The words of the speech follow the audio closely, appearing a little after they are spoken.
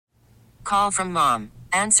Call from mom.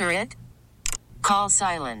 Answer it. Call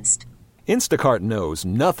silenced. Instacart knows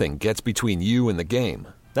nothing gets between you and the game.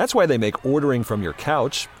 That's why they make ordering from your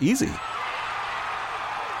couch easy.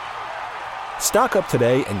 Stock up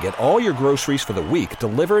today and get all your groceries for the week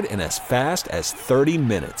delivered in as fast as 30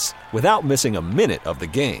 minutes without missing a minute of the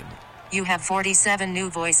game. You have 47 new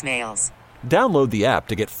voicemails. Download the app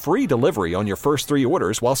to get free delivery on your first 3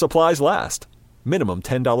 orders while supplies last. Minimum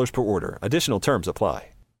 $10 per order. Additional terms apply.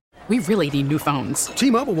 We really need new phones.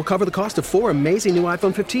 T-Mobile will cover the cost of 4 amazing new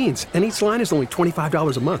iPhone 15s, and each line is only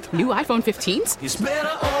 $25 a month. New iPhone 15s? It's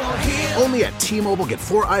better over here. Only at T-Mobile, get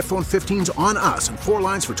 4 iPhone 15s on us and 4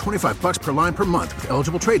 lines for $25 per line per month with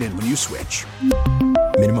eligible trade-in when you switch.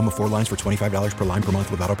 Minimum of 4 lines for $25 per line per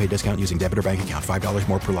month with autopay discount using debit or bank account. $5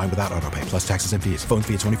 more per line without autopay, plus taxes and fees. Phone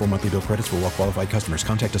fee at 24 monthly bill credits for well-qualified customers.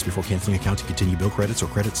 Contact us before canceling account to continue bill credits or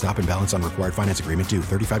credit stop and balance on required finance agreement due.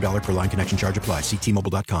 $35 per line connection charge applies. See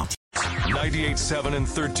T-Mobile.com. 98.7 and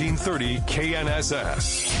 1330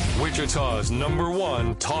 KNSS, Wichita's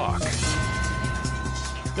 #1 talk.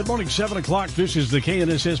 Good morning, 7 o'clock. This is the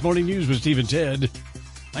KNSS Morning News with Steve and Ted.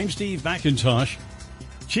 I'm Steve McIntosh.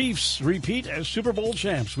 Chiefs repeat as Super Bowl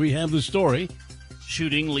champs. We have the story.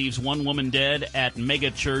 Shooting leaves 1 woman dead at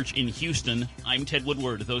megachurch in Houston. I'm Ted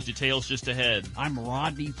Woodward. Those details just ahead. I'm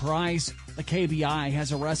Rodney Price. The KBI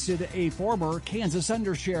has arrested a former Kansas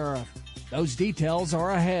undersheriff. Those details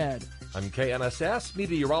are ahead. I'm KNSS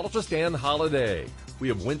meteorologist Ann Holliday. We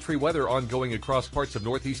have wintry weather ongoing across parts of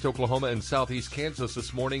northeast Oklahoma and southeast Kansas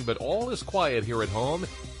this morning, but all is quiet here at home.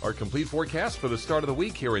 Our complete forecast for the start of the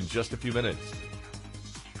week here in just a few minutes.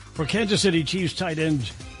 For Kansas City Chiefs tight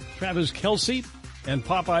end Travis Kelce and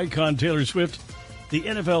pop icon Taylor Swift, the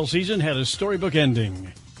NFL season had a storybook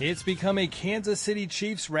ending. It's become a Kansas City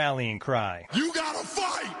Chiefs rallying cry. You gotta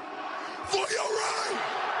fight for your right!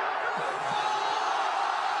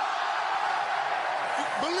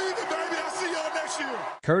 Believe it, baby. I'll see y'all next year.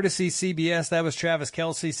 Courtesy CBS, that was Travis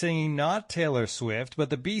Kelce singing not Taylor Swift,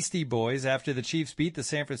 but the Beastie Boys after the Chiefs beat the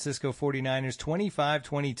San Francisco 49ers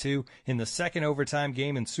 25-22 in the second overtime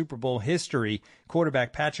game in Super Bowl history.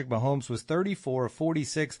 Quarterback Patrick Mahomes was 34 of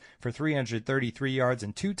 46 for 333 yards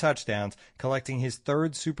and 2 touchdowns, collecting his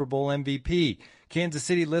 3rd Super Bowl MVP. Kansas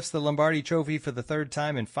City lifts the Lombardi Trophy for the 3rd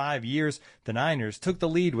time in 5 years. The Niners took the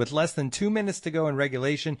lead with less than 2 minutes to go in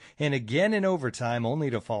regulation and again in overtime, only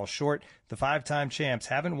to fall short. The 5-time champs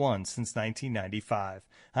haven't won since 1995.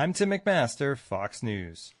 I'm Tim McMaster, Fox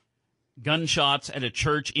News. Gunshots at a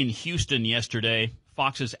church in Houston yesterday.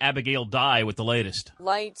 Fox's Abigail Dye with the latest.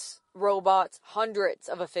 Lights, robots, hundreds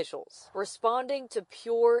of officials responding to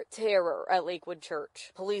pure terror at Lakewood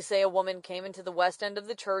Church. Police say a woman came into the west end of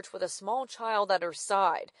the church with a small child at her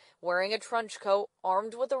side. Wearing a trench coat,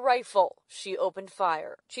 armed with a rifle, she opened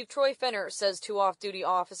fire. Chief Troy Fenner says 2 off-duty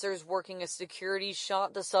officers working as security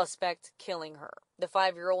shot the suspect, killing her. The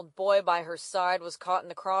 5-year-old boy by her side was caught in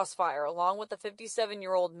the crossfire, along with the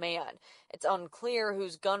 57-year-old man. It's unclear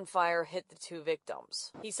whose gunfire hit the 2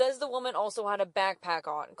 victims. He says the woman also had a backpack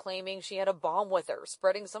on, claiming she had a bomb with her,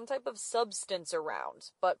 spreading some type of substance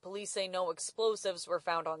around. But police say no explosives were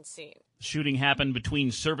found on scene. The shooting happened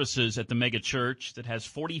between services at the megachurch that has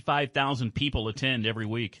 45,000 people attend every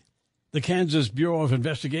week. The Kansas Bureau of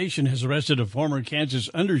Investigation has arrested a former Kansas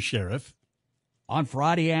undersheriff. On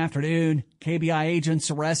Friday afternoon, KBI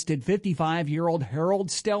agents arrested 55-year-old Harold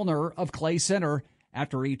Stelner of Clay Center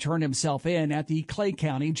after he turned himself in at the Clay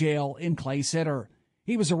County Jail in Clay Center.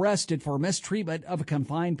 He was arrested for mistreatment of a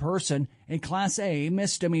confined person, a Class A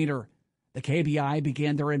misdemeanor. The KBI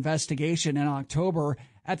began their investigation in October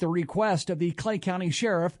at the request of the Clay County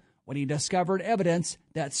Sheriff when he discovered evidence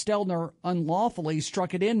that Stelner unlawfully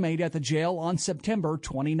struck an inmate at the jail on September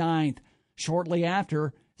 29th. Shortly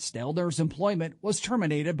after, Stelner's employment was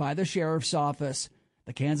terminated by the sheriff's office.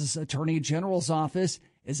 The Kansas Attorney General's office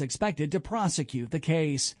is expected to prosecute the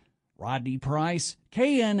case. Rodney Price,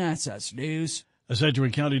 KNSS News. A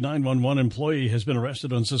Sedgwick County 911 employee has been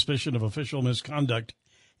arrested on suspicion of official misconduct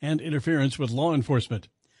and interference with law enforcement.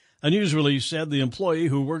 A news release said the employee,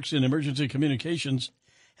 who works in emergency communications,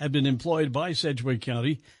 had been employed by Sedgwick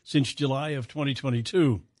County since July of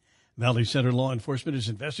 2022. Valley Center law enforcement is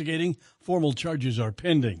investigating. Formal charges are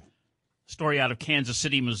pending. Story out of Kansas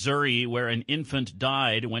City, Missouri, where an infant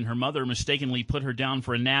died when her mother mistakenly put her down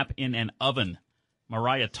for a nap in an oven.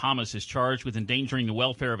 Mariah Thomas is charged with endangering the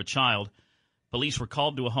welfare of a child. Police were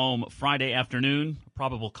called to a home Friday afternoon. A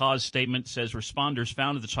probable cause statement says responders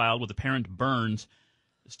found the child with apparent burns.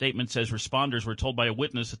 The statement says responders were told by a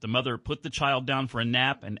witness that the mother put the child down for a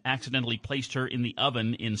nap and accidentally placed her in the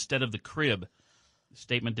oven instead of the crib. The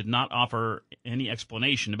statement did not offer any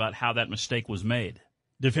explanation about how that mistake was made.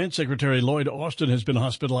 Defense Secretary Lloyd Austin has been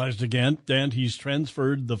hospitalized again, and he's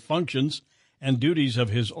transferred the functions and duties of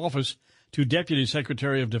his office to Deputy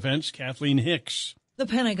Secretary of Defense Kathleen Hicks. The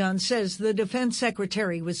Pentagon says the defense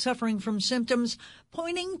secretary was suffering from symptoms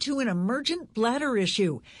pointing to an emergent bladder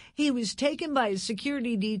issue. He was taken by a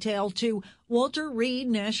security detail to Walter Reed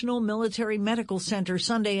National Military Medical Center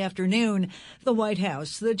Sunday afternoon. The White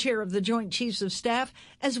House, the chair of the Joint Chiefs of Staff,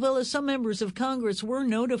 as well as some members of Congress were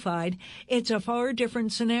notified. It's a far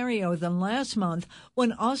different scenario than last month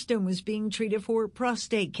when Austin was being treated for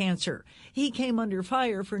prostate cancer. He came under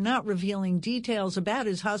fire for not revealing details about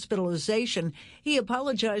his hospitalization. He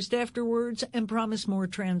apologized afterwards and promised more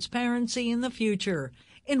transparency in the future.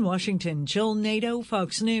 In Washington, Jill Nato,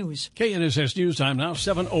 Fox News. KNSS News Time now,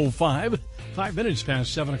 7:05, 5 minutes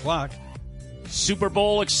past 7 o'clock. Super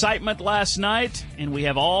Bowl excitement last night, and we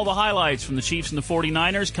have all the highlights from the Chiefs and the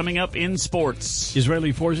 49ers coming up in sports.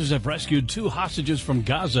 Israeli forces have rescued 2 hostages from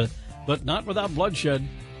Gaza, but not without bloodshed.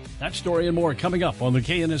 That story and more coming up on the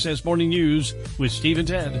KNSS Morning News with Steve and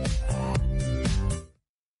Ted.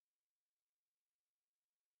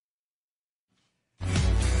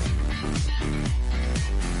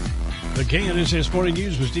 The KNSS Morning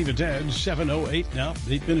News with Steve and Ted, 7:08 now,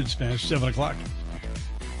 8 minutes past 7 o'clock.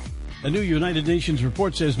 A new United Nations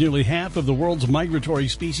report says nearly half of the world's migratory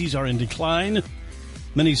species are in decline.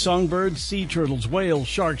 Many songbirds, sea turtles, whales,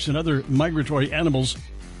 sharks, and other migratory animals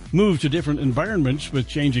move to different environments with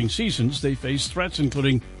changing seasons. They face threats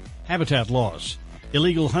including habitat loss,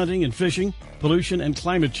 illegal hunting and fishing, pollution, and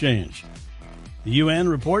climate change. The UN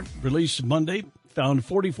report released Monday found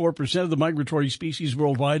 44% of the migratory species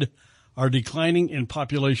worldwide are declining in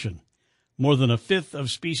population. More than a fifth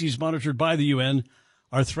of species monitored by the UN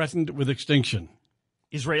are threatened with extinction.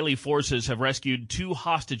 Israeli forces have rescued 2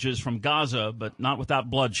 hostages from Gaza, but not without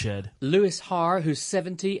bloodshed. Louis Har, whose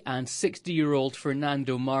 70 and 60-year-old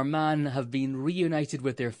Fernando Marman have been reunited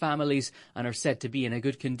with their families and are said to be in a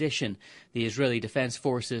good condition. The Israeli Defense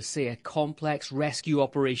Forces say a complex rescue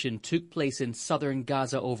operation took place in southern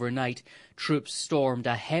Gaza overnight. Troops stormed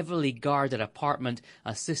a heavily guarded apartment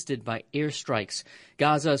assisted by airstrikes.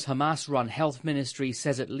 Gaza's Hamas-run health ministry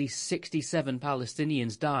says at least 67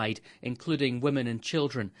 Palestinians died, including women and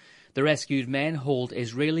children. The rescued men hold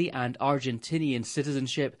Israeli and Argentinian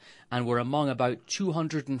citizenship and were among about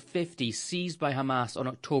 250 seized by Hamas on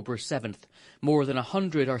October 7th. More than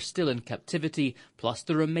 100 are still in captivity, plus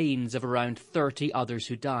the remains of around 30 others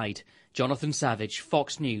who died. Jonathan Savage,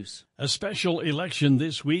 Fox News. A special election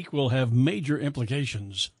this week will have major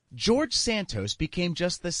implications. George Santos became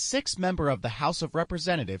just the 6th member of the House of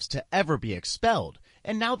Representatives to ever be expelled,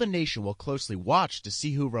 and now the nation will closely watch to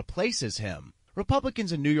see who replaces him.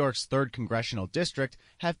 Republicans in New York's 3rd Congressional District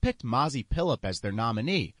have picked Mazi Pilip as their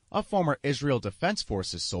nominee, a former Israel Defense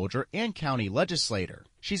Forces soldier and county legislator.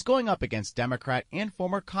 She's going up against Democrat and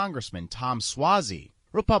former Congressman Tom Suozzi.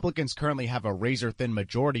 Republicans currently have a razor-thin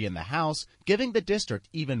majority in the House, giving the district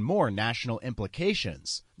even more national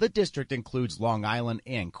implications. The district includes Long Island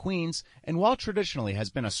and Queens, and while traditionally has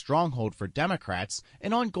been a stronghold for Democrats,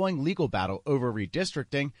 an ongoing legal battle over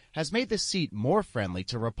redistricting has made the seat more friendly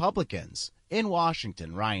to Republicans. In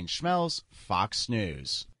Washington, Ryan Schmelz, Fox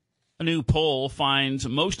News. A new poll finds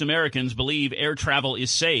most Americans believe air travel is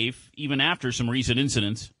safe, even after some recent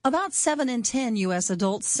incidents. About 7 in 10 U.S.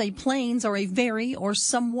 adults say planes are a very or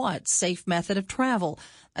somewhat safe method of travel.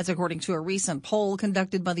 That's according to a recent poll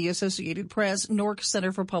conducted by the Associated Press Newark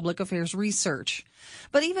Center for Public Affairs Research.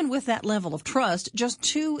 But even with that level of trust, just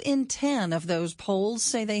 2 in 10 of those polls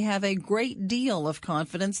say they have a great deal of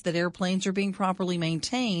confidence that airplanes are being properly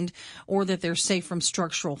maintained or that they're safe from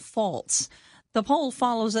structural faults. The poll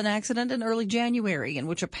follows an accident in early January in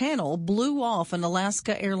which a panel blew off an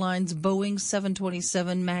Alaska Airlines Boeing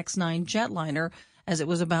 727 MAX 9 jetliner as it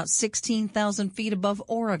was about 16,000 feet above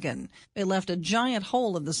Oregon. It left a giant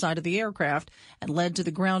hole in the side of the aircraft and led to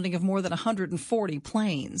the grounding of more than 140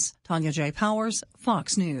 planes. Tanya J. Powers,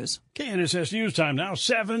 Fox News. KNSS News Time now,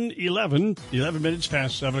 7:11, 11 minutes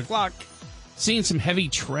past 7 o'clock. Seeing some heavy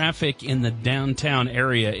traffic in the downtown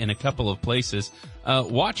area in a couple of places.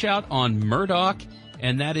 Watch out on Murdoch,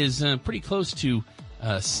 and that is pretty close to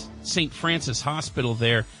St. Francis Hospital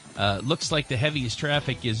there. Looks like the heaviest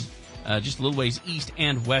traffic is just a little ways east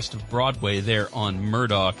and west of Broadway there on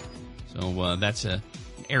Murdoch. So that's an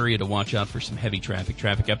area to watch out for some heavy traffic.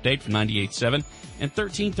 Traffic update from 98.7 and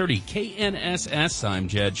 1330 KNSS. I'm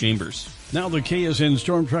Jad Chambers. Now the KSN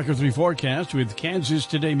Storm Tracker 3 forecast with Kansas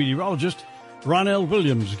Today meteorologist Ronell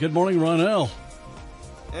Williams. Good morning, Ronell.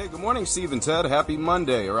 Hey, good morning, Steve and Ted. Happy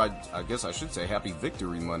Monday, or I guess I should say Happy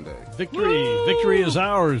Victory Monday. Victory. Woo! Victory is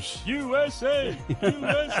ours. USA!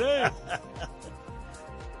 USA!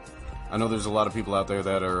 I know there's a lot of people out there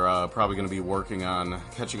that are probably going to be working on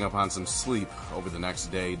catching up on some sleep over the next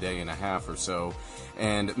day and a half or so,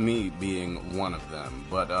 and me being one of them.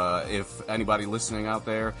 But if anybody listening out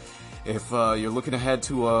there, if you're looking ahead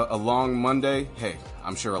to a long Monday, hey,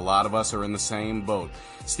 I'm sure a lot of us are in the same boat.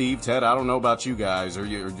 Steve, Ted, I don't know about you guys.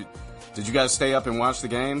 Did you guys stay up and watch the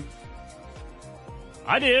game?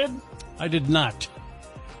 I did. I did not.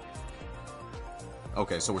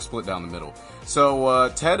 Okay, so we're split down the middle. So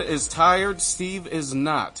Ted is tired, Steve is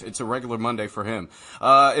not. It's a regular Monday for him.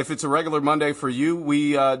 If it's a regular Monday for you,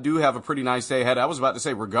 we do have a pretty nice day ahead. I was about to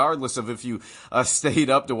say, regardless of if you stayed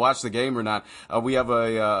up to watch the game or not, we have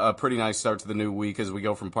a pretty nice start to the new week as we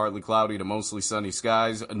go from partly cloudy to mostly sunny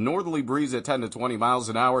skies. A northerly breeze at 10 to 20 miles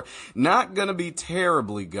an hour. Not going to be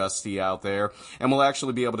terribly gusty out there, and we'll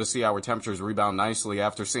actually be able to see our temperatures rebound nicely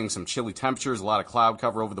after seeing some chilly temperatures, a lot of cloud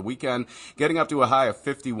cover over the weekend, getting up to a high of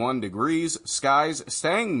 51 degrees. Skies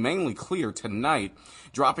staying mainly clear tonight,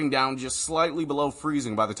 dropping down just slightly below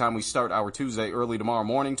freezing by the time we start our Tuesday early tomorrow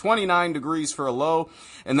morning. 29 degrees for a low,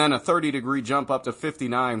 and then a 30-degree jump up to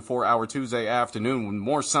 59 for our Tuesday afternoon with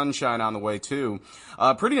more sunshine on the way, too.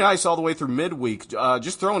 Pretty nice all the way through midweek.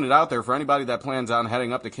 Just throwing it out there for anybody that plans on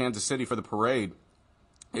heading up to Kansas City for the parade.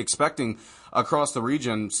 Expecting across the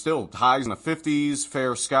region still highs in the 50s,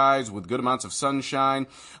 fair skies with good amounts of sunshine.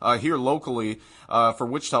 Here locally, for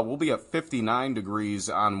Wichita, we'll be at 59 degrees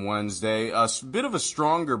on Wednesday. A bit of a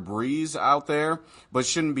stronger breeze out there, but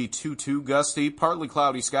shouldn't be too gusty. Partly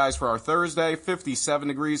cloudy skies for our Thursday, 57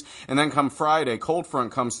 degrees. And then come Friday, cold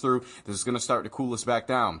front comes through. This is going to start to cool us back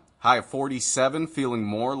down. High of 47, feeling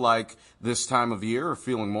more like this time of year or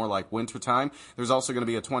feeling more like wintertime. There's also going to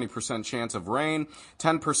be a 20% chance of rain,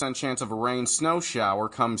 10% chance of a rain snow shower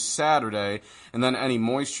comes Saturday, and then any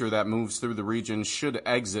moisture that moves through the region should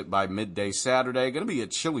exit by midday Saturday. Going to be a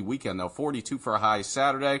chilly weekend, though. 42 for a high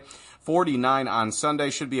Saturday. 49 on Sunday.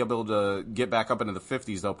 Should be able to get back up into the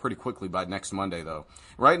 50s, though, pretty quickly by next Monday, though.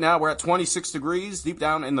 Right now, we're at 26 degrees, deep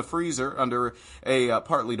down in the freezer under a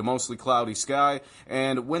partly to mostly cloudy sky,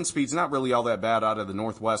 and wind speed's not really all that bad out of the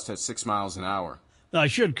northwest at 6 miles an hour. Now, I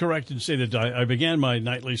should correct and say that I began my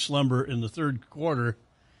nightly slumber in the third quarter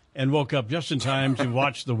and woke up just in time to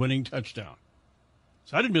watch the winning touchdown.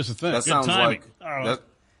 So I didn't miss a thing. That Good sounds timing. that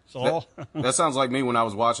sounds like me when I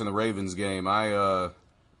was watching the Ravens game. I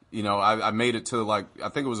made it to I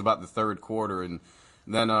think it was about the third quarter, and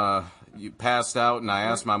then you passed out, and I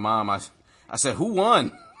asked my mom. I said, "Who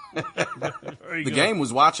won?" The game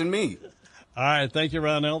was watching me. All right, thank you,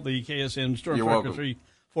 Ronell. The KSN Storm You're Tracker welcome. 3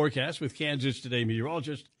 forecast with Kansas Today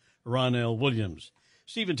meteorologist Ronell Williams.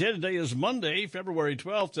 Stephen, today is Monday, February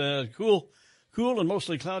 12th. Cool and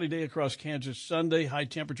mostly cloudy day across Kansas Sunday. High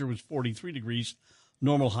temperature was 43 degrees,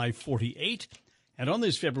 normal high 48. And on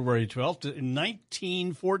this February 12th, in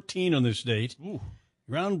 1914 on this date,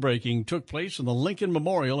 groundbreaking took place in the Lincoln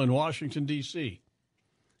Memorial in Washington, D.C.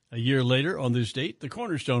 A year later on this date, the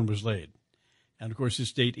cornerstone was laid. And, of course,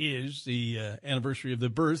 this date is the anniversary of the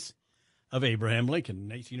birth of Abraham Lincoln,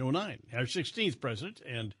 1809, our 16th president,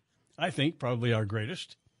 and I think probably our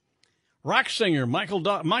greatest. Rock singer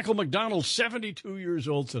Michael McDonald, 72 years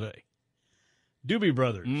old today. Doobie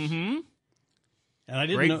Brothers. Mm-hmm. And I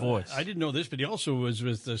didn't Great know, voice. I didn't know this, but he also was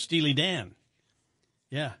with Steely Dan.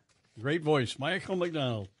 Yeah, great voice. Michael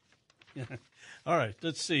McDonald. All right,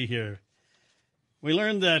 let's see here. We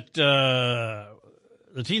learned that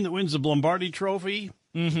the team that wins the Lombardi Trophy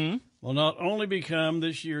will not only become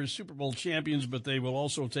this year's Super Bowl champions, but they will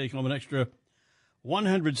also take home an extra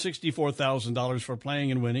 $164,000 for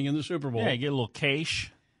playing and winning in the Super Bowl. Yeah, you get a little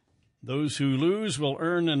cash. Those who lose will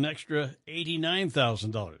earn an extra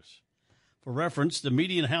 $89,000. For reference, the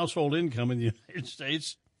median household income in the United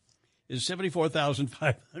States is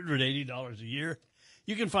 $74,580 a year.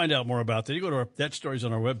 You can find out more about that. You go to that story's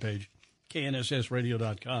on our webpage,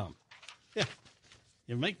 knssradio.com. Yeah,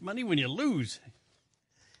 you make money when you lose.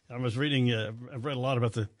 I was reading, I've read a lot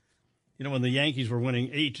about when the Yankees were winning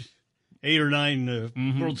eight or nine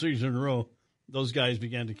World Series in a row, those guys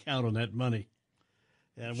began to count on that money.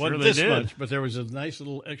 And it wasn't this much, but there was a nice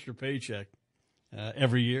little extra paycheck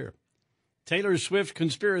every year. Taylor Swift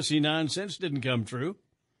conspiracy nonsense didn't come true.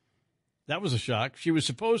 That was a shock. She was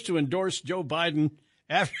supposed to endorse Joe Biden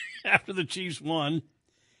after the Chiefs won,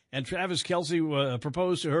 and Travis Kelce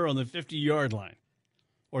proposed to her on the 50-yard line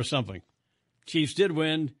or something. Chiefs did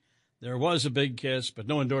win. There was a big kiss, but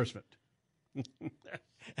no endorsement.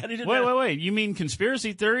 Wait. You mean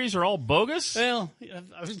conspiracy theories are all bogus? Well,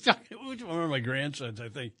 I was talking to one of my grandsons, I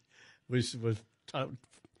think, was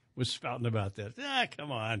spouting about that.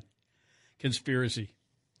 Come on. Conspiracy.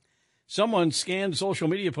 Someone scanned social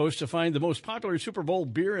media posts to find the most popular Super Bowl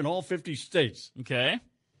beer in all 50 states. Okay.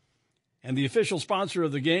 And the official sponsor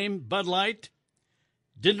of the game, Bud Light,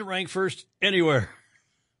 didn't rank first anywhere.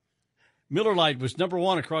 Miller Lite was number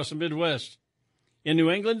one across the Midwest. In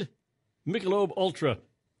New England, Michelob Ultra.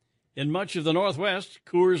 In much of the Northwest,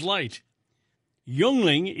 Coors Light.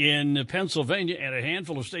 Yuengling in Pennsylvania and a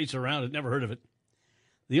handful of states around it, never heard of it.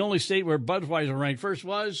 The only state where Budweiser ranked first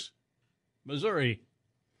was Missouri.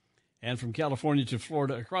 And from California to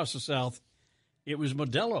Florida across the South, it was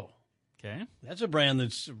Modelo. Okay. That's a brand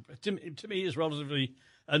that's, to me, is relatively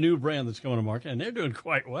a new brand that's coming to market, and they're doing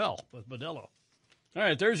quite well with Modelo. All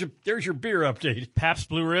right, there's your beer update. Pabst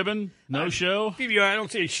Blue Ribbon, no show. I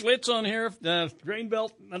don't see Schlitz on here. Grain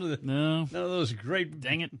Belt, none of those great.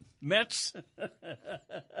 Dang it, Mets.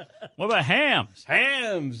 What about Hams?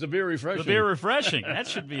 Hams, the beer refreshing. The beer refreshing. That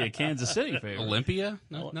should be a Kansas City favorite. Olympia,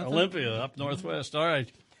 nothing? Olympia up northwest. All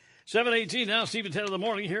right, 7:18 now. Steve at 10 in the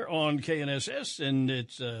morning here on KNSS, and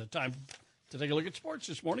it's time to take a look at sports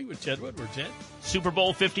this morning with Ted Woodward. Ted? Super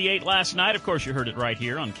Bowl 58 last night. Of course, you heard it right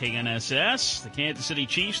here on KNSS. The Kansas City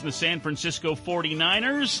Chiefs and the San Francisco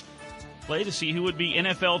 49ers play to see who would be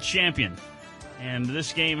NFL champion. And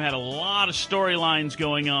this game had a lot of storylines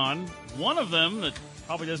going on. One of them that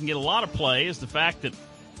probably doesn't get a lot of play is the fact that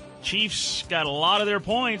Chiefs got a lot of their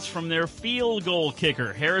points from their field goal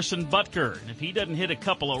kicker, Harrison Butker. And if he doesn't hit a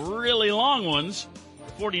couple of really long ones,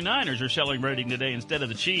 the 49ers are celebrating today instead of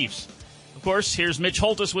the Chiefs. Of course, here's Mitch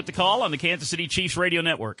Holthus with the call on the Kansas City Chiefs radio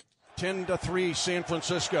network. 10-3 San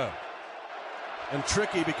Francisco. And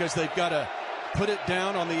tricky because they've got to put it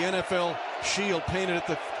down on the NFL shield painted at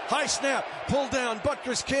the high snap. Pull down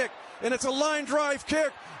Butker's kick. And it's a line drive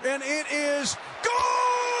kick. And it is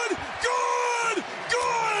good! Good!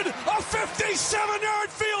 Good! A 57-yard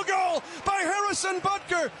field goal by Harrison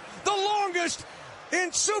Butker. The longest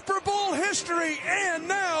in Super Bowl history. And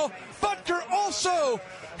now Butker also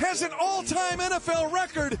has an all-time NFL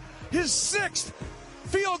record, his sixth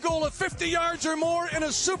field goal of 50 yards or more in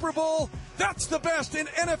a Super Bowl. That's the best in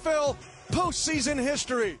NFL postseason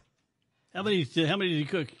history. How many did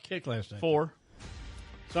he kick last night? 4.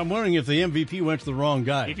 So I'm wondering if the MVP went to the wrong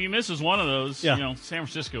guy. If he misses one of those, San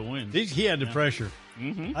Francisco wins. He had the pressure.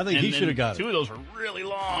 Mm-hmm. I think he should have got it. 2 of those were really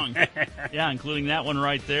long. Yeah, including that one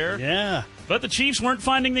right there. Yeah. But the Chiefs weren't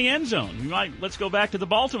finding the end zone. Let's go back to the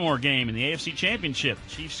Baltimore game in the AFC Championship.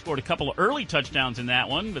 The Chiefs scored a couple of early touchdowns in that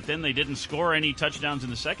one, but then they didn't score any touchdowns in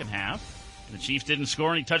the second half. And the Chiefs didn't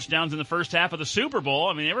score any touchdowns in the first half of the Super Bowl.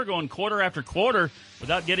 I mean, they were going quarter after quarter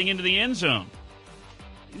without getting into the end zone.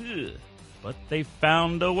 Ugh. But they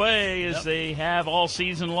found a way, as they have all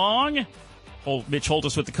season long. Mitch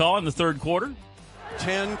Holthus with the call in the third quarter.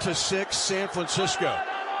 10-6 San Francisco.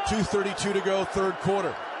 2:32 to go, third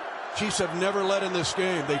quarter. Chiefs have never led in this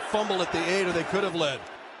game. They fumbled at the 8, or they could have led.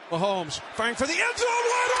 Mahomes firing for the end zone,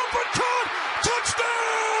 wide open, caught,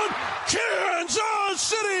 touchdown, Kansas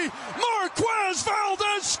City. Marquez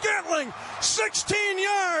Valdez-Scantling, 16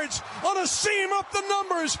 yards on a seam up the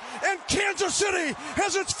numbers, and Kansas City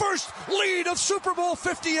has its first lead of Super Bowl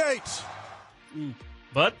 58.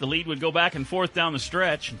 But the lead would go back and forth down the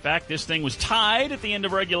stretch. In fact, this thing was tied at the end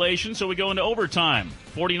of regulation, so we go into overtime.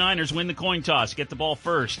 49ers win the coin toss, get the ball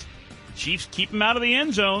first. The Chiefs keep them out of the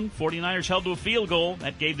end zone. 49ers held to a field goal.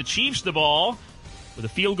 That gave the Chiefs the ball with a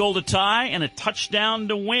field goal to tie and a touchdown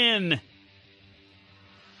to win.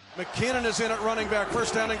 McKinnon is in at running back.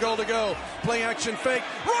 First down and goal to go. Play action fake.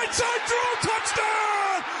 Right side throw.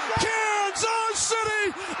 Touchdown! Kansas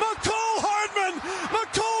City! McCole Hardman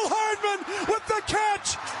with the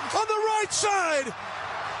catch on the right side.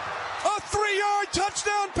 A 3-yard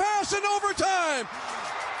touchdown pass in overtime.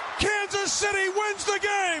 Kansas City wins the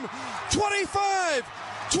game.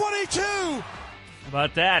 25-22. How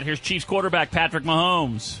about that? Here's Chiefs quarterback Patrick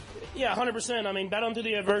Mahomes. Yeah, 100%. I mean, battling through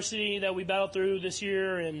the adversity that we battled through this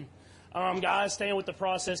year, and guys staying with the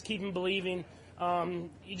process, keeping believing.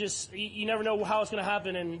 You never know how it's going to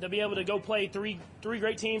happen, and to be able to go play three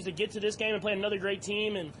great teams, to get to this game and play another great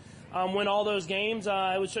team and win all those games,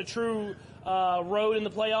 it was a true road in the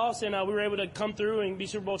playoffs, and we were able to come through and be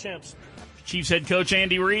Super Bowl champs. Chiefs head coach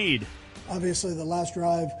Andy Reid. Obviously, the last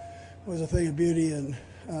drive was a thing of beauty, and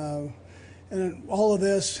all of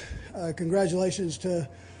this, congratulations to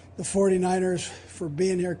the 49ers for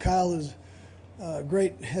being here. Kyle is a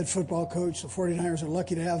great head football coach. The 49ers are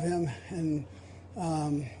lucky to have him, and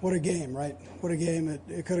what a game, right? What a game.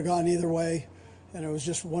 It could have gone either way, and it was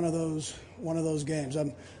just one of those games.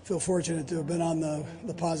 I feel fortunate to have been on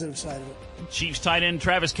the positive side of it. Chiefs tight end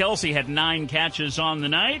Travis Kelce had 9 catches on the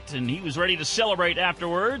night, and he was ready to celebrate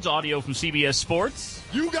afterwards. Audio from CBS Sports.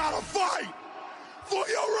 You gotta fight for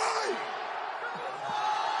your right.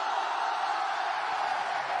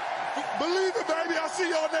 Believe it, baby. I'll see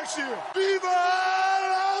y'all next year. Viva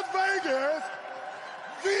Las Vegas!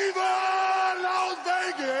 Viva Las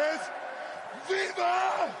Vegas!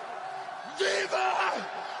 Viva! Viva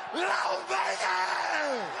Las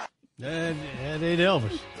Vegas! That ain't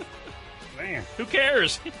Elvis. Man. Who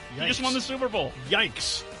cares? He just won the Super Bowl.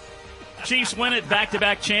 Yikes. Chiefs win it,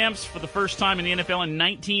 back-to-back champs for the first time in the NFL in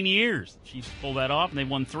 19 years. The Chiefs pulled that off, and they've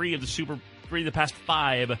won three of the past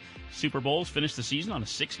 5 Super Bowls, finished the season on a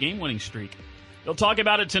 6-game winning streak. They'll talk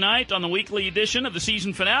about it tonight on the weekly edition of the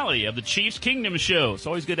season finale of the Chiefs Kingdom Show. It's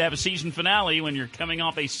always good to have a season finale when you're coming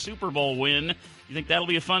off a Super Bowl win. You think that'll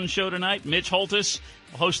be a fun show tonight? Mitch Holtis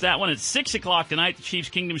will host that one at 6 o'clock tonight, the Chiefs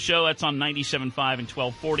Kingdom Show. That's on 97.5 and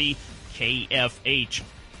 1240 KFH.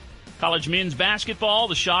 College men's basketball,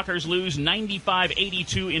 the Shockers lose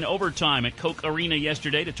 95-82 in overtime at Koch Arena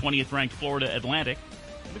yesterday to 20th-ranked Florida Atlantic.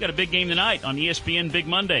 We got a big game tonight on ESPN Big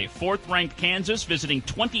Monday. 4th-ranked Kansas visiting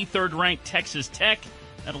 23rd-ranked Texas Tech.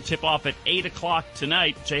 That'll tip off at 8 o'clock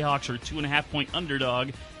tonight. Jayhawks are a 2.5-point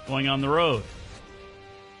underdog going on the road.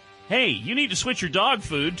 Hey, you need to switch your dog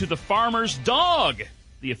food to the Farmer's Dog.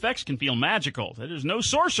 The effects can feel magical. There's no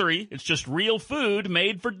sorcery. It's just real food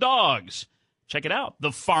made for dogs. Check it out.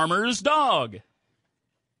 The Farmer's Dog.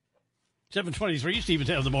 7:23, Steve and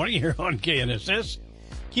Ted of the morning here on KNSS.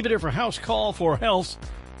 Keep it here for House Call for Health.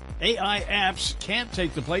 AI apps can't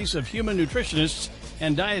take the place of human nutritionists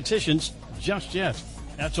and dietitians just yet.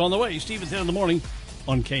 That's on the way. Steve and Ted in the morning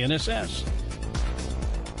on KNSS.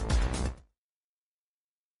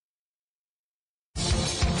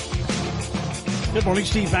 Good morning,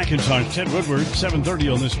 Steve McIntosh, Ted Woodward,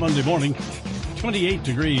 7:30 on this Monday morning, 28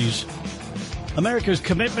 degrees. America's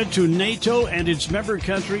commitment to NATO and its member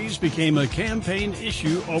countries became a campaign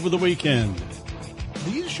issue over the weekend.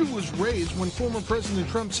 The issue was raised when former President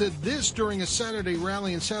Trump said this during a Saturday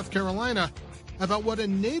rally in South Carolina about what a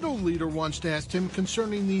NATO leader once asked him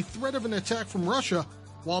concerning the threat of an attack from Russia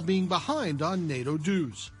while being behind on NATO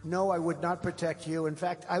dues. No, I would not protect you. In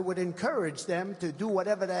fact, I would encourage them to do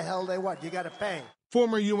whatever the hell they want. You got to pay.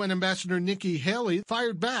 Former UN Ambassador Nikki Haley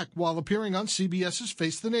fired back while appearing on CBS's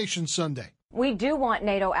Face the Nation Sunday. We do want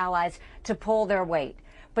NATO allies to pull their weight,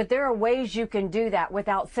 but there are ways you can do that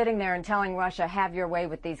without sitting there and telling Russia, have your way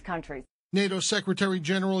with these countries. NATO Secretary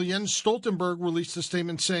General Jens Stoltenberg released a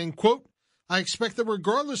statement saying, quote, I expect that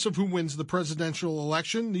regardless of who wins the presidential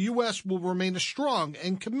election, the U.S. will remain a strong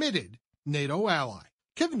and committed NATO ally.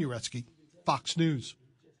 Kevin Uretsky, Fox News.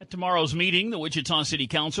 At tomorrow's meeting, the Wichita City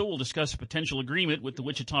Council will discuss a potential agreement with the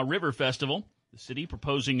Wichita River Festival. The city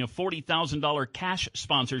proposing a $40,000 cash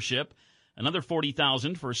sponsorship, another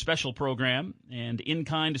 $40,000 for a special program, and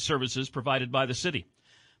in-kind services provided by the city.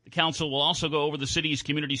 The council will also go over the city's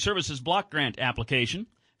community services block grant application,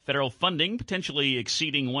 federal funding potentially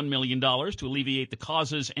exceeding $1 million to alleviate the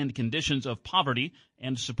causes and conditions of poverty,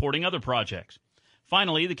 and supporting other projects.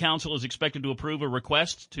 Finally, the council is expected to approve a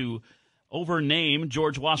request to overname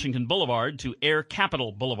George Washington Boulevard to Air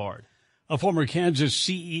Capital Boulevard. A former Kansas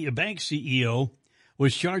bank CEO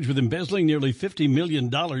was charged with embezzling nearly $50 million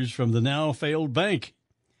from the now-failed bank.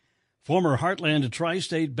 Former Heartland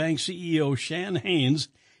Tri-State Bank CEO Shan Haynes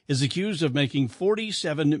is accused of making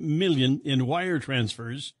 $47 million in wire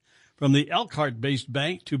transfers from the Elkhart-based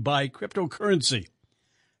bank to buy cryptocurrency.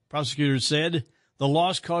 Prosecutors said the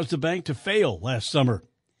loss caused the bank to fail last summer.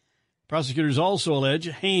 Prosecutors also allege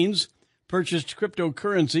Haynes purchased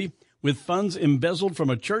cryptocurrency with funds embezzled from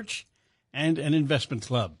a church and an investment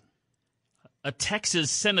club. A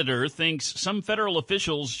Texas senator thinks some federal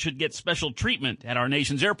officials should get special treatment at our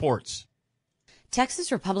nation's airports.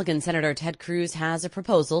 Texas Republican Senator Ted Cruz has a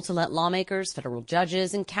proposal to let lawmakers, federal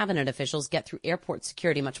judges, and cabinet officials get through airport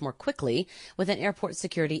security much more quickly with an airport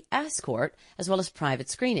security escort as well as private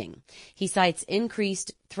screening. He cites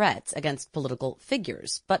increased threats against political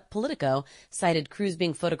figures, but Politico cited Cruz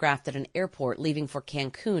being photographed at an airport leaving for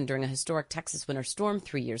Cancun during a historic Texas winter storm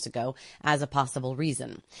 3 years ago as a possible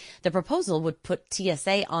reason. The proposal would put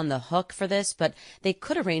TSA on the hook for this, but they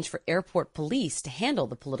could arrange for airport police to handle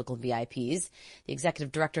the political VIPs. The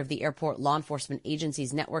executive director of the Airport Law Enforcement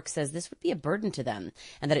Agencies Network says this would be a burden to them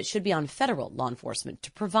and that it should be on federal law enforcement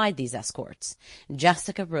to provide these escorts.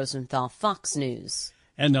 Jessica Rosenthal, Fox News.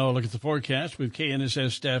 And now a look at the forecast with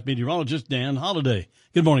KNSS staff meteorologist Dan Holliday.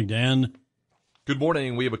 Good morning, Dan. Good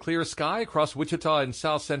morning. We have a clear sky across Wichita and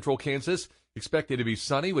south central Kansas. Expected to be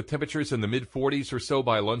sunny with temperatures in the mid-40s or so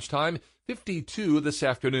by lunchtime, 52 this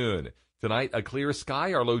afternoon. Tonight, a clear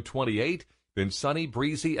sky, our low 28. Then sunny,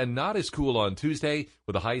 breezy, and not as cool on Tuesday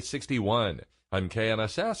with a high 61. I'm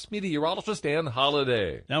KNSS meteorologist Ann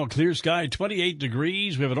Holiday. Now a clear sky, 28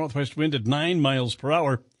 degrees. We have a northwest wind at 9 miles per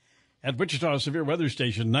hour. At Wichita Severe Weather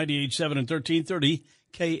Station, 98.7 and 1330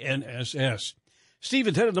 KNSS. Steve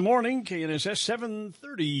and Ted in the morning, KNSS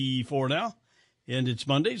 7:34 now. And it's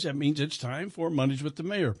Mondays. That means it's time for Mondays with the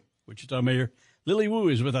Mayor. Wichita Mayor Lily Wu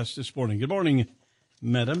is with us this morning. Good morning,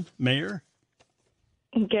 Madam Mayor.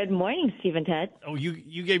 Good morning, Steve and Ted. Oh,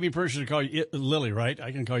 you gave me permission to call you Lily, right?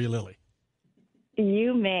 I can call you Lily.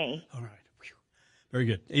 You may. All right. Very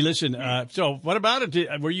good. Hey, listen, so what about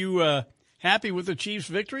it? Were you happy with the Chiefs'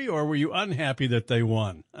 victory, or were you unhappy that they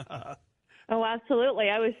won? Oh, absolutely.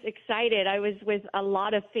 I was excited. I was with a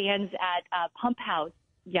lot of fans at Pump House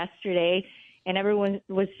yesterday, and everyone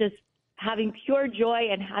was just having pure joy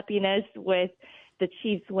and happiness with the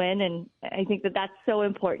Chiefs win. And I think that that's so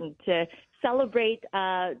important to celebrate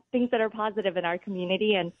things that are positive in our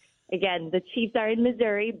community. And again, the Chiefs are in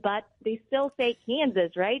Missouri, but they still say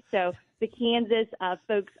Kansas, right? So the Kansas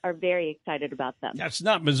folks are very excited about them. That's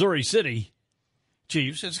not Missouri City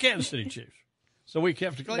Chiefs. It's Kansas City Chiefs. So we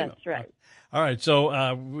have to claim them. That's right. All right.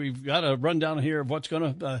 So we've got a rundown here of what's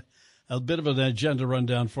going to a bit of an agenda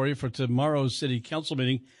rundown for you for tomorrow's city council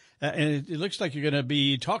meeting. And it looks like you're going to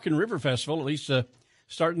be talking River Festival, at least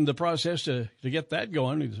starting the process to get that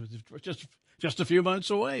going. It's just a few months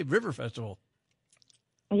away, River Festival.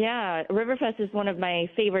 Yeah, Riverfest is one of my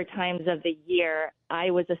favorite times of the year.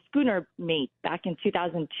 I was a schooner mate back in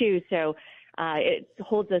 2002, so it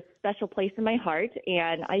holds a special place in my heart.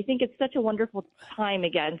 And I think it's such a wonderful time,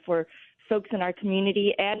 again, for folks in our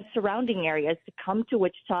community and surrounding areas to come to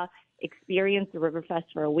Wichita, experience the Riverfest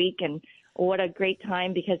for a week. And what a great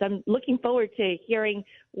time, because I'm looking forward to hearing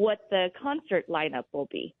what the concert lineup will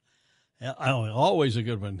be. Yeah, always a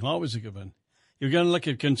good one. Always a good one. You're going to look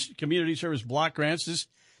at community service block grants. This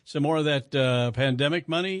some more of that pandemic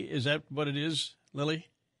money. Is that what it is, Lily?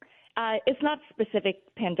 It's not specific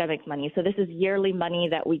pandemic money. So this is yearly money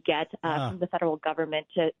that we get from the federal government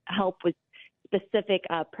to help with specific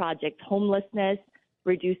projects, homelessness,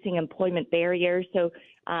 reducing employment barriers. So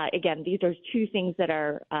again, these are two things that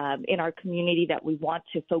are in our community that we want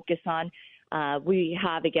to focus on. We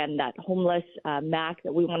have, again, that homeless MAC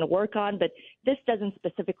that we want to work on, but this doesn't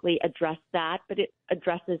specifically address that, but it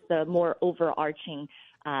addresses the more overarching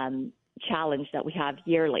challenge that we have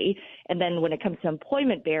yearly. And then when it comes to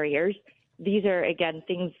employment barriers, these are, again,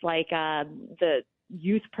 things like the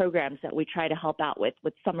youth programs that we try to help out with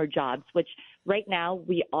summer jobs, which right now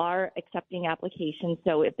we are accepting applications.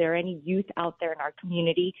 So if there are any youth out there in our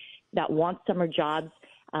community that want summer jobs,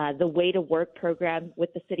 the Way to Work program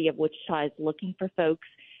with the city of Wichita is looking for folks.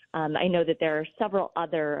 I know that there are several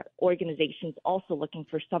other organizations also looking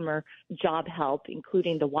for summer job help,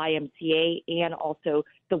 including the YMCA and also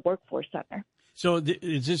the Workforce Center. So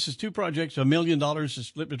this is two projects, $1 million to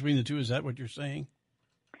split between the two. Is that what you're saying?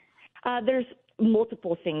 There's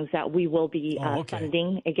multiple things that we will be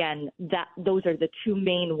funding. Again, those are the two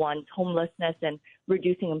main ones. Homelessness and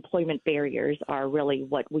reducing employment barriers are really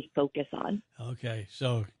what we focus on. Okay,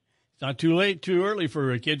 so it's not too late, too early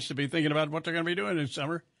for kids to be thinking about what they're going to be doing in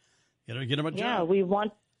summer. You know, get them a job. Yeah, we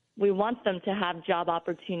want them to have job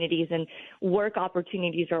opportunities, and work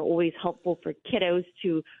opportunities are always helpful for kiddos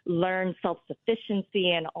to learn self-sufficiency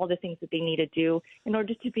and all the things that they need to do in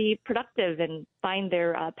order to be productive and find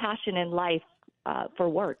their passion in life for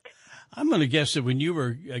work. I'm going to guess that when you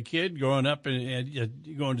were a kid growing up and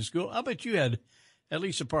going to school, I bet you had at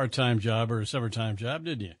least a part-time job or a summertime job,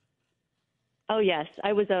 didn't you? Oh, yes.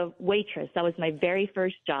 I was a waitress. That was my very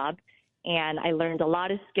first job, and I learned a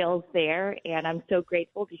lot of skills there, and I'm so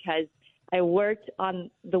grateful because I worked on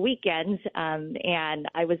the weekends, and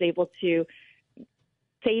I was able to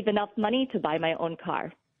save enough money to buy my own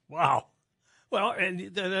car. Wow. Well,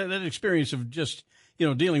 and that experience of just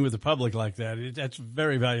dealing with the public like that, that's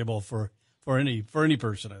very valuable for any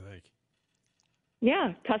person, I think.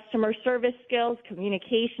 Yeah, customer service skills,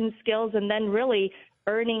 communication skills, and then really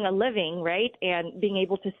earning a living, right? And being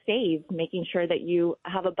able to save, making sure that you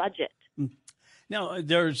have a budget. Now,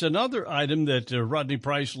 there's another item that Rodney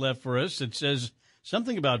Price left for us that says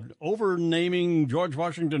something about overnaming George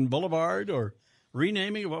Washington Boulevard or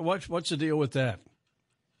renaming. What's the deal with that?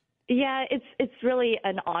 Yeah, it's really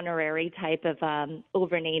an honorary type of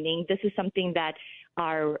overnaming. This is something that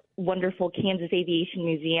our wonderful Kansas Aviation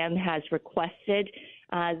Museum has requested.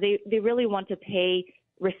 They really want to pay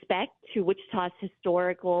respect to Wichita's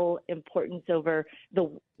historical importance over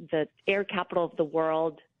the air capital of the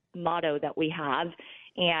world motto that we have.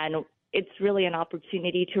 And it's really an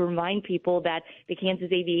opportunity to remind people that the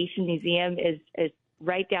Kansas Aviation Museum is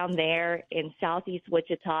right down there in southeast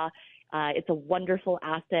Wichita. It's a wonderful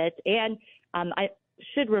asset. And I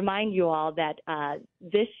should remind you all that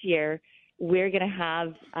this year we're going to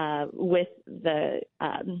have with the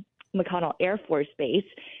McConnell Air Force Base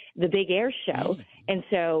the Big Air Show. And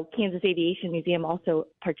so Kansas Aviation Museum also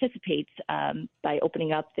participates by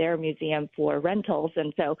opening up their museum for rentals.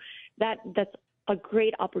 And so that's a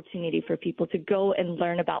great opportunity for people to go and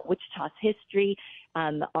learn about Wichita's history,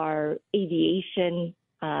 our aviation,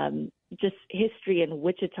 just history in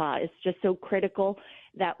Wichita is just so critical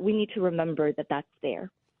that we need to remember that that's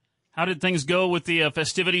there. How did things go with the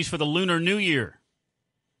festivities for the Lunar New Year?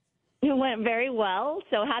 It went very well.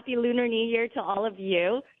 So happy Lunar New Year to all of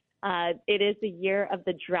you. It is the year of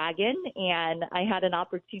the dragon, and I had an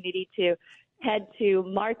opportunity to head to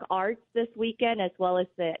Mark Arts this weekend as well as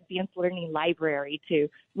the Advanced Learning Library to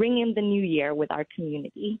ring in the new year with our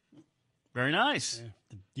community. Very nice. Yeah.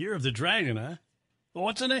 The year of the dragon, huh? Well,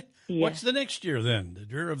 what's the next year then? The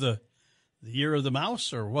year of the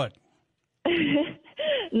mouse or what?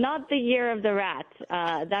 Not the year of the rat.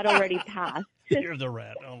 That already passed. The year of the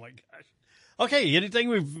rat. Oh my gosh. Okay,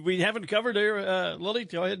 anything we haven't covered here, Lily?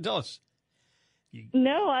 Go ahead and tell us.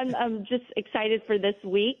 No, I'm just excited for this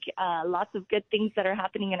week. Lots of good things that are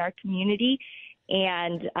happening in our community.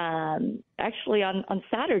 And actually on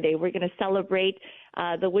Saturday, we're going to celebrate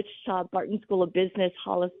the Wichita Barton School of Business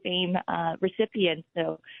Hall of Fame recipient.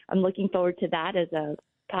 So I'm looking forward to that as a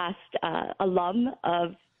past alum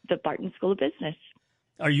of the Barton School of Business.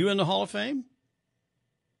 Are you in the Hall of Fame?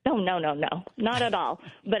 No, not at all.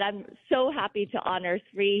 But I'm so happy to honor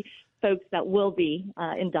 3 folks that will be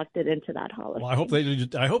inducted into that Hall of Fame. Well,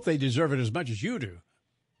 I hope they deserve it as much as you do.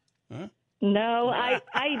 Huh? No,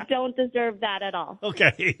 I don't deserve that at all.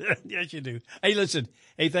 Okay. Yes, you do. Hey, listen.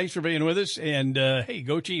 Hey, thanks for being with us. And, hey,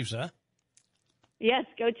 go Chiefs, huh? Yes,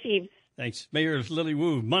 go Chiefs. Thanks. Mayor Lily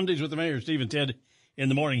Wu. Mondays with the Mayor, Steve and Ted, in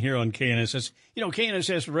the morning here on KNSS. You know,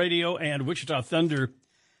 KNSS Radio and Wichita Thunder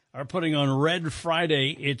are putting on Red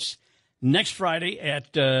Friday. It's next Friday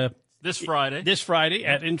at This Friday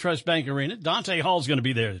at Intrust Bank Arena. Dante Hall's going to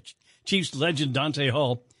be there. Chiefs legend Dante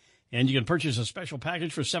Hall. And you can purchase a special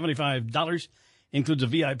package for $75. Includes a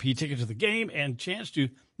VIP ticket to the game and chance to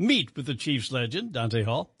meet with the Chiefs legend, Dante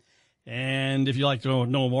Hall. And if you'd like to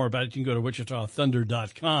know more about it, you can go to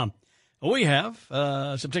WichitaThunder.com. We have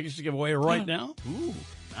some tickets to give away right now. Ooh,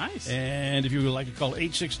 nice. And if you would like to call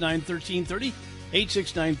 869-1330,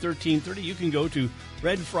 869-1330, you can go to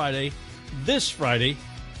Red Friday, this Friday,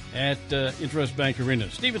 at Intrust Bank Arena.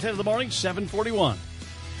 Steve at 10 in the morning, 741.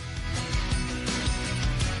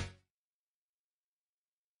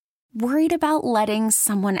 Worried about letting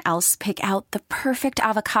someone else pick out the perfect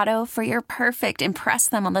avocado for your perfect impress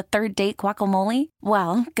them on the third date guacamole?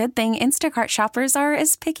 Well, good thing Instacart shoppers are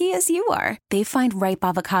as picky as you are. They find ripe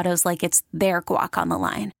avocados like it's their guac on the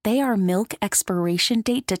line. They are milk expiration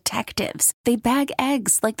date detectives. They bag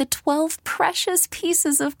eggs like the 12 precious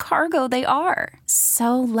pieces of cargo they are.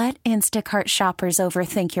 So let Instacart shoppers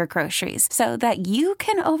overthink your groceries so that you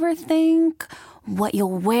can overthink what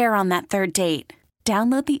you'll wear on that third date.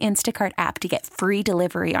 Download the Instacart app to get free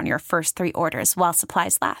delivery on your first 3 orders while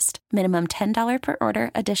supplies last. Minimum $10 per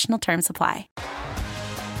order. Additional terms apply.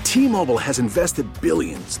 T-Mobile has invested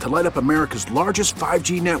billions to light up America's largest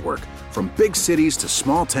 5G network, from big cities to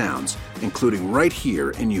small towns, including right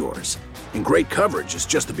here in yours. And great coverage is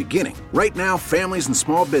just the beginning. Right now, families and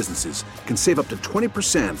small businesses can save up to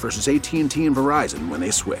 20% versus AT&T and Verizon when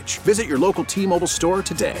they switch. Visit your local T-Mobile store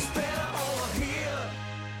today.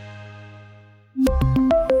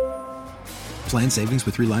 Plan savings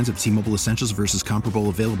with 3 lines of T-Mobile Essentials versus comparable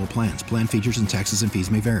available plans. Plan features and taxes and fees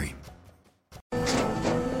may vary.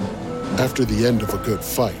 After the end of a good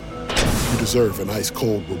fight, you deserve an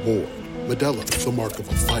ice-cold reward. Modelo is the mark of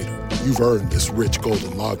a fighter. You've earned this rich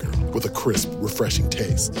golden lager with a crisp, refreshing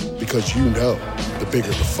taste. Because you know, the bigger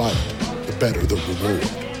the fight, the better the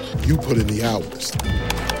reward. You put in the hours,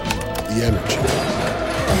 the energy,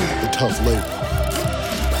 the tough labor.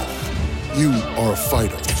 You are a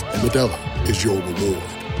fighter, and Modelo is your reward.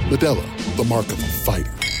 Modelo, the mark of a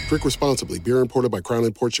fighter. Drink responsibly. Beer imported by Crown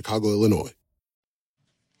Imports, Chicago, Illinois.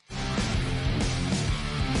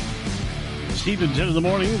 Steve at 10 in the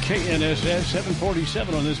morning, KNSS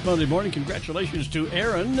 747 on this Monday morning. Congratulations to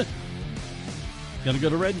Aaron. Going to go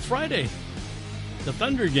to Red Friday, the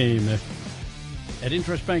Thunder game at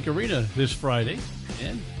Intrust Bank Arena this Friday,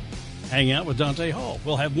 and hang out with Dante Hall.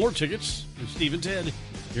 We'll have more tickets with Steve and Ted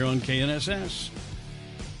here on KNSS.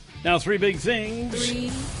 Now, 3 big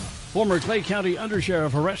things. Former Clay County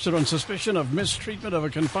Undersheriff arrested on suspicion of mistreatment of a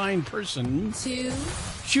confined person. 2.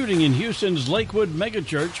 Shooting in Houston's Lakewood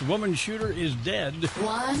megachurch. Woman shooter is dead.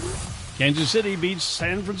 1. Kansas City beats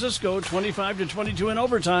San Francisco 25-22 in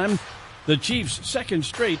overtime. the Chiefs' second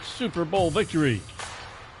straight Super Bowl victory.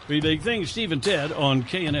 Three big things, Steve and Ted on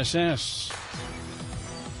KNSS.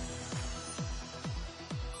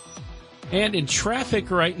 And in traffic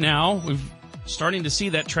right now, we're starting to see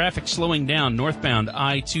that traffic slowing down northbound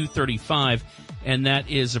I-235, and that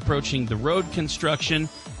is approaching the road construction.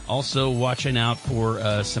 Also watching out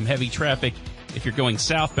for some heavy traffic if you're going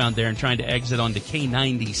southbound there and trying to exit onto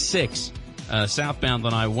K96 southbound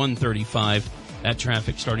on I-135. That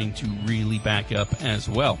traffic starting to really back up as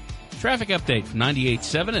well. Traffic update from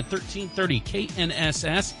 98.7 at 1330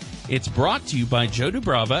 KNSS. It's brought to you by Joe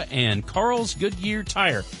Dubrava and Carl's Goodyear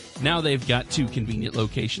Tire. Now they've got two convenient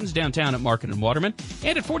locations, downtown at Market and Waterman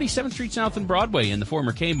and at 47th Street South and Broadway in the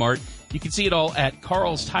former Kmart. You can see it all at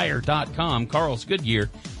carlstire.com. Carl's Goodyear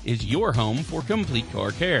is your home for complete car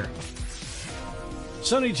care.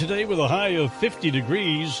 Sunny today with a high of 50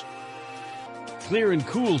 degrees. Clear and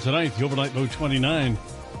cool tonight, the overnight low 29.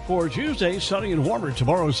 For Tuesday, sunny and warmer.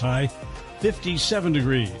 Tomorrow's high, 57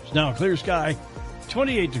 degrees. Now clear sky,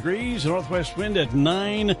 28 degrees, northwest wind at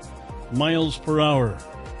 9 miles per hour.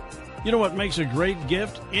 You know what makes a great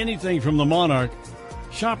gift? Anything from the Monarch.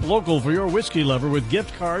 Shop local for your whiskey lover with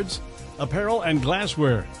gift cards, apparel, and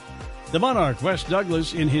glassware. The Monarch, West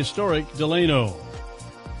Douglas in historic Delano.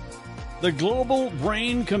 The global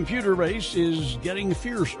brain-computer race is getting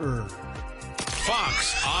fiercer.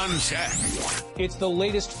 Fox on Tech. It's the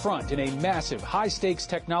latest front in a massive, high-stakes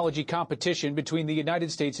technology competition between the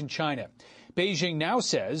United States and China. Beijing now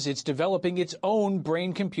says it's developing its own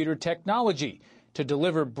brain-computer technology to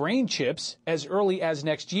deliver brain chips as early as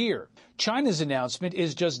next year. China's announcement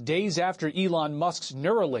is just days after Elon Musk's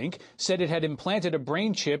Neuralink said it had implanted a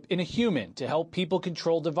brain chip in a human to help people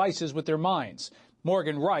control devices with their minds.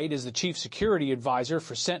 Morgan Wright is the chief security advisor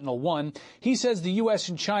for Sentinel-1. He says the U.S.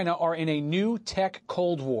 and China are in a new tech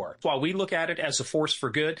Cold War. While we look at it as a force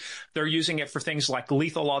for good, they're using it for things like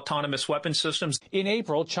lethal autonomous weapon systems. In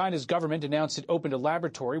April, China's government announced it opened a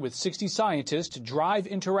laboratory with 60 scientists to drive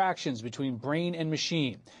interactions between brain and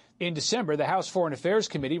machine. In December, the House Foreign Affairs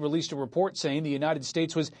Committee released a report saying the United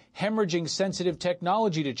States was hemorrhaging sensitive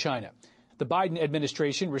technology to China. The Biden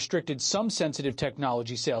administration restricted some sensitive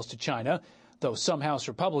technology sales to China, though some House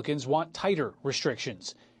Republicans want tighter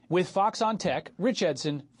restrictions. With Fox on Tech, Rich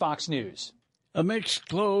Edson, Fox News. A mixed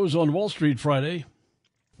close on Wall Street Friday.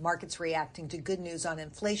 Markets reacting to good news on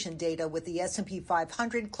inflation data, with the S&P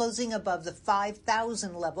 500 closing above the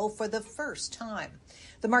 5,000 level for the first time.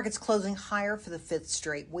 The market's closing higher for the fifth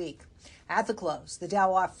straight week. At the close, the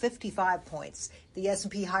Dow off 55 points, the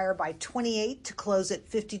S&P higher by 28 to close at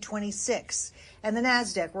 50.26, and the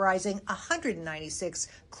Nasdaq rising 196,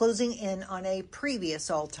 closing in on a previous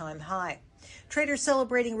all-time high. Traders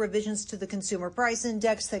celebrating revisions to the consumer price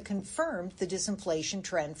index that confirmed the disinflation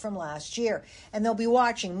trend from last year, and they'll be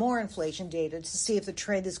watching more inflation data to see if the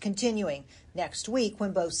trend is continuing next week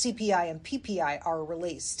when both CPI and PPI are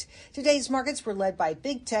released. Today's markets were led by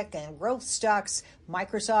big tech and growth stocks,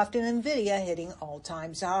 Microsoft and Nvidia hitting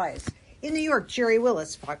all-time highs. In New York, Jerry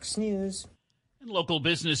Willis, Fox News. In local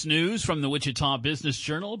business news from the Wichita Business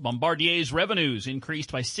Journal, Bombardier's revenues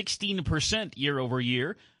increased by 16% year over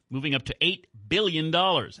year, moving up to $8 billion.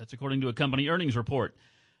 That's according to a company earnings report.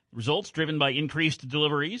 Results driven by increased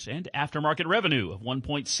deliveries and aftermarket revenue of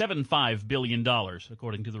 $1.75 billion,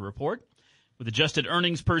 according to the report. With adjusted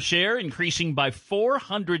earnings per share increasing by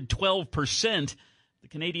 412%, the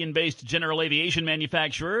Canadian-based general aviation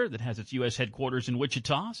manufacturer that has its U.S. headquarters in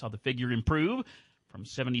Wichita saw the figure improve from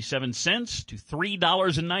 77 cents to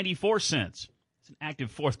 $3.94. An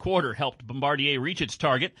active fourth quarter helped Bombardier reach its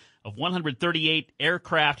target of 138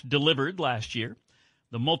 aircraft delivered last year.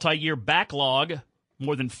 The multi-year backlog,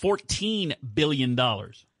 more than $14 billion.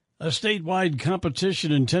 A statewide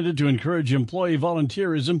competition intended to encourage employee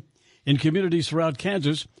volunteerism in communities throughout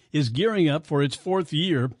Kansas is gearing up for its fourth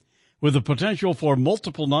year, with the potential for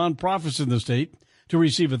multiple nonprofits in the state to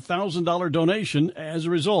receive a $1,000 donation as a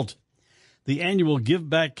result. The annual Give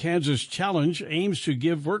Back Kansas Challenge aims to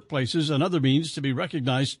give workplaces another means to be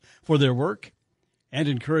recognized for their work and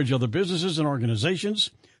encourage other businesses and organizations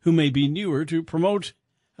who may be newer to promoting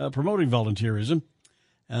volunteerism,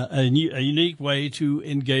 a unique way to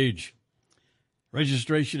engage.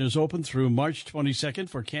 Registration is open through March 22nd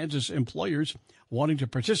for Kansas employers wanting to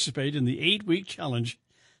participate in the 8-week challenge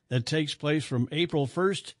that takes place from April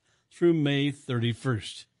 1st through May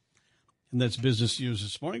 31st. And that's business news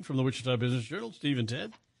this morning from the Wichita Business Journal. Steve and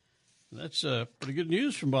Ted. That's pretty good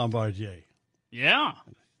news from Bombardier. Yeah.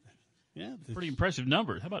 Yeah. Pretty impressive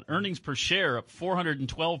numbers. How about earnings per share up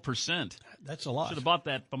 412%? That's a lot. Should have bought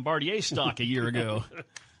that Bombardier stock a year ago.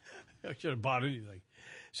 I should have bought anything.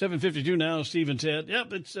 7:52 now, Steve and Ted.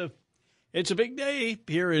 Yep, it's It's a big day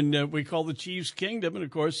here in we call the Chiefs Kingdom, and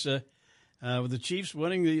of course, with the Chiefs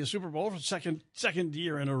winning the Super Bowl for second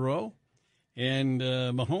year in a row, and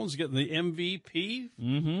Mahomes getting the MVP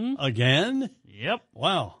again. Yep.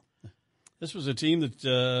 Wow. This was a team that,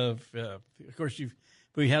 of course,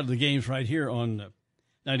 we had the games right here on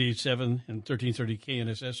 98.7 and 1330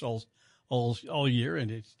 KNSS all year, and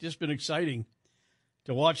it's just been exciting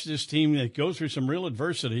to watch this team that go through some real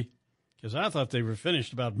adversity, because I thought they were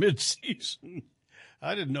finished about mid-season.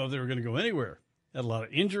 I didn't know they were going to go anywhere. Had a lot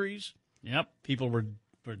of injuries. Yep. People were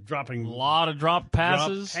dropping. A lot of dropped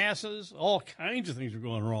passes. All kinds of things were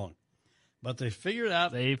going wrong. But they figured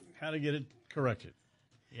out how to get it corrected.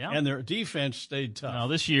 Yeah. And their defense stayed tough. No,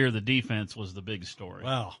 this year the defense was the big story.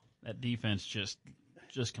 Wow. That defense just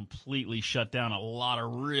completely shut down a lot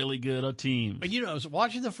of really good teams. But, I was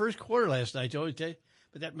watching the first quarter last night, Joey.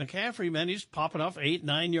 But that McCaffrey, man, he's popping off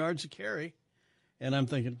 8-9 yards a carry. And I'm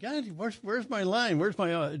thinking, God, where's my line? Where's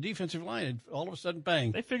my defensive line? And all of a sudden,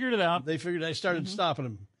 bang. They figured it out. I started stopping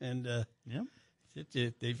him. And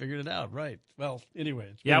they figured it out, right. Well,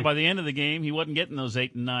 anyway. By the end of the game, he wasn't getting those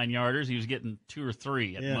 8 and 9 yarders. He was getting 2 or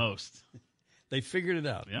 3 at most. They figured it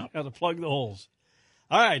out. Yeah. How to plug the holes.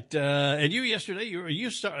 All right, and you yesterday, you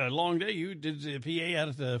started a long day. You did the PA out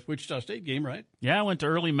at the Wichita State game, right? Yeah, I went to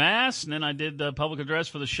early mass, and then I did the public address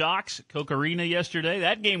for the Shocks at Coke Arena yesterday.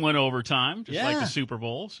 That game went overtime, just like the Super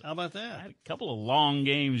Bowls. How about that? I had a couple of long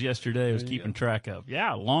games yesterday I was keeping track of.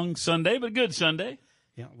 Yeah, long Sunday, but good Sunday.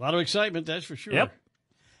 Yeah, a lot of excitement, that's for sure. Yep.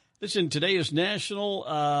 Listen, today is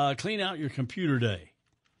National Clean Out Your Computer Day.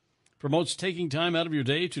 Promotes taking time out of your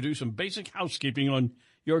day to do some basic housekeeping on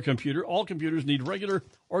your computer. All computers need regular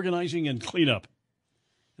organizing and cleanup.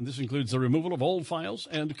 And this includes the removal of old files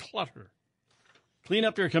and clutter. Clean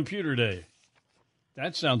up your computer day.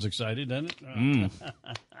 That sounds exciting, doesn't it?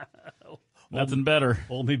 Nothing better.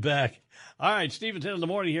 Hold me back. All right, Steve at 10 in the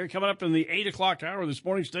morning here. Coming up in the 8 o'clock hour this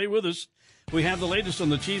morning. Stay with us. We have the latest on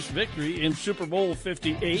the Chiefs' victory in Super Bowl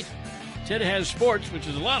 58. Ted has sports, which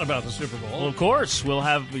is a lot about the Super Bowl. Well, of course, we'll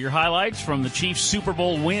have your highlights from the Chiefs' Super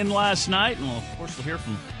Bowl win last night. And, of course, we'll hear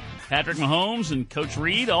from Patrick Mahomes and Coach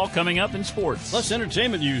Reed, all coming up in sports. Plus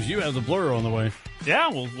entertainment news. You have the Blur on the way. Yeah,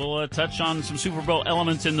 we'll touch on some Super Bowl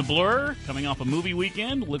elements in the Blur, coming off a movie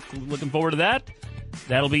weekend. Looking forward to that.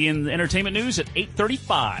 That'll be in the entertainment news at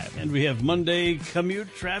 8:35. And we have Monday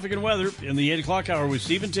commute, traffic, and weather in the 8 o'clock hour with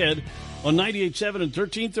Steve and Ted on 98.7 and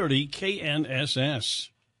 1330 KNSS.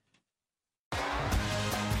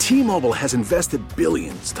 T-Mobile has invested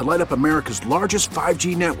billions to light up America's largest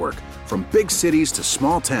 5G network, from big cities to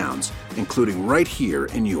small towns, including right here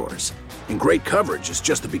in yours. And great coverage is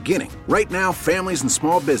just the beginning. Right now, families and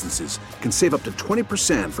small businesses can save up to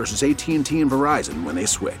 20% versus AT&T and Verizon when they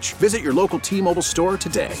switch. Visit your local T-Mobile store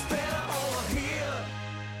today.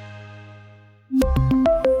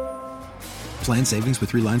 Plan savings with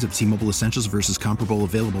 3 lines of T-Mobile Essentials versus comparable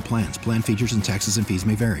available plans. Plan features and taxes and fees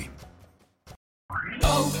may vary.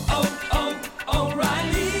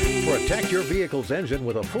 Protect your vehicle's engine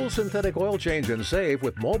with a full synthetic oil change and save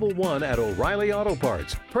with Mobile One at O'Reilly Auto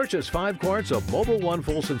Parts. Purchase 5 quarts of Mobile One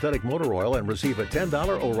full synthetic motor oil and receive a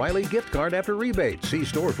 $10 O'Reilly gift card after rebate. See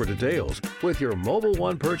store for details. With your Mobile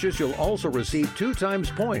One purchase, you'll also receive 2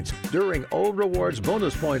 times points during O Rewards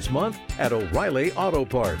Bonus Points Month at O'Reilly Auto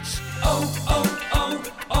Parts.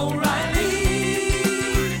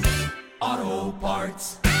 O'Reilly Auto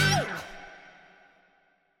Parts.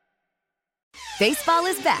 Baseball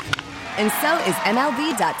is back, and so is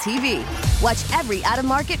MLB.tv. Watch every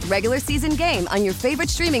out-of-market regular season game on your favorite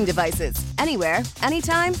streaming devices, anywhere,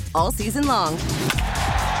 anytime, all season long.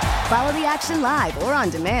 Follow the action live or on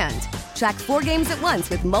demand. Track 4 games at once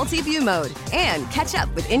with multi-view mode and catch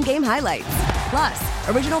up with in-game highlights. Plus,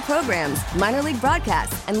 original programs, minor league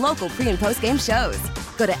broadcasts, and local pre- and post-game shows.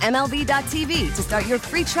 Go to MLB.tv to start your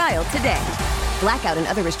free trial today. Blackout and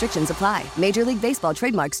other restrictions apply. Major League Baseball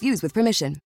trademarks used with permission.